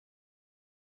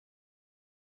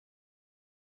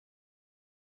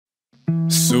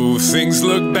So things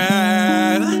look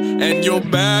bad and your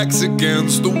back's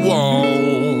against the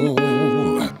wall.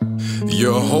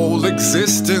 Your whole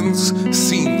existence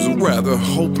seems rather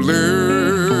hopeless.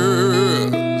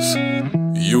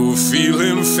 You're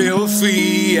feeling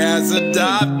filthy as a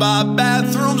dive-by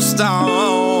bathroom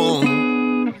stall.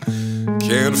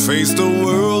 Can't face the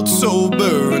world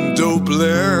sober and dopeless.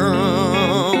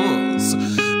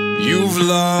 You've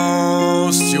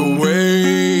lost your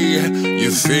way.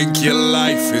 You think your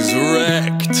life is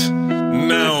wrecked.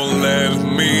 Now let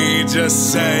me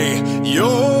just say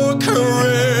you're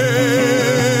correct.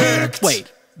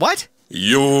 Wait, what?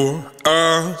 You're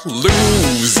a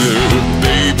loser,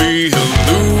 baby, a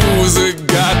loser.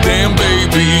 Goddamn,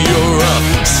 baby, you're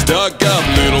a stuck-up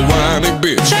little whiny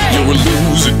bitch. You're a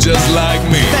loser just like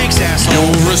me. Thanks, asshole.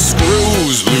 You're a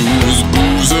screws loose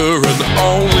boozer, an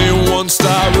only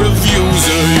one-star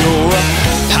refuser. You're a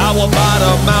power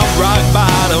bottom, outright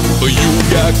bottom, but you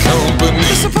got company.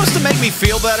 You're supposed to make me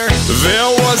feel better.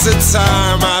 There was a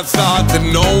time I thought that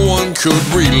no one could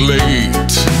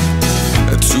relate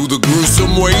to the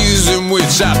gruesome ways in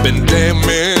which I've been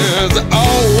damaged.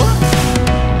 Oh,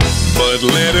 but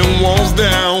letting walls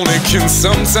down, it can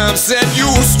sometimes set you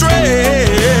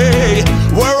astray.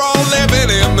 We're all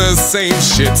living in the same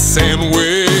shit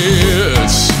sandwich.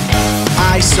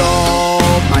 I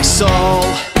sold my soul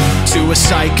to a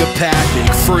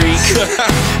psychopathic freak.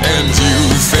 And you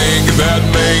think that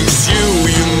makes you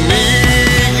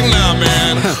unique? Nah,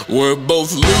 man, we're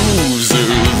both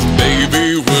losers,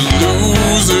 baby, we're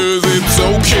losers. It's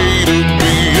okay to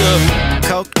be a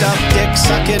coked up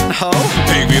dick-sucking hoe.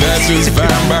 baby, that's just fine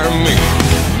by me.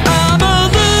 I'm a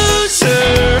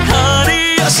loser,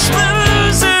 honey, a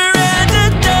snoozer and a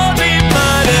dummy,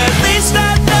 but at least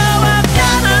I know I'm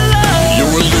not alone.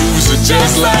 You're a loser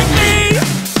just like me.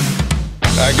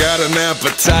 I got an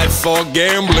appetite for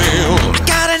gambling. I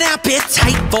got an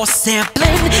appetite for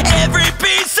sampling every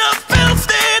piece of filth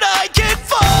that I can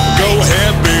find. Go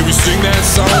ahead, baby, sing that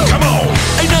song. Come on.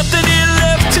 Ain't nothing here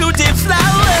left to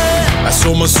deflower. I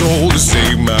sold my soul to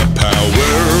save my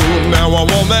power. Now I'm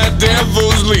on that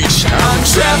devil's leash. I'm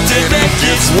trapped and it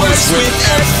gets worse with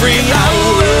every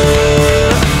hour.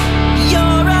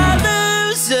 You're a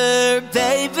loser,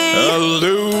 baby. A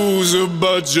loser,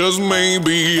 but just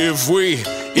maybe if we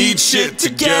eat shit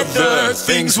together,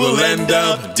 things will end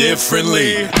up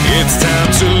differently. It's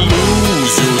time to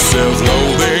lose yourself,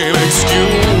 loathing,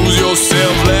 excuse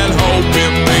yourself, let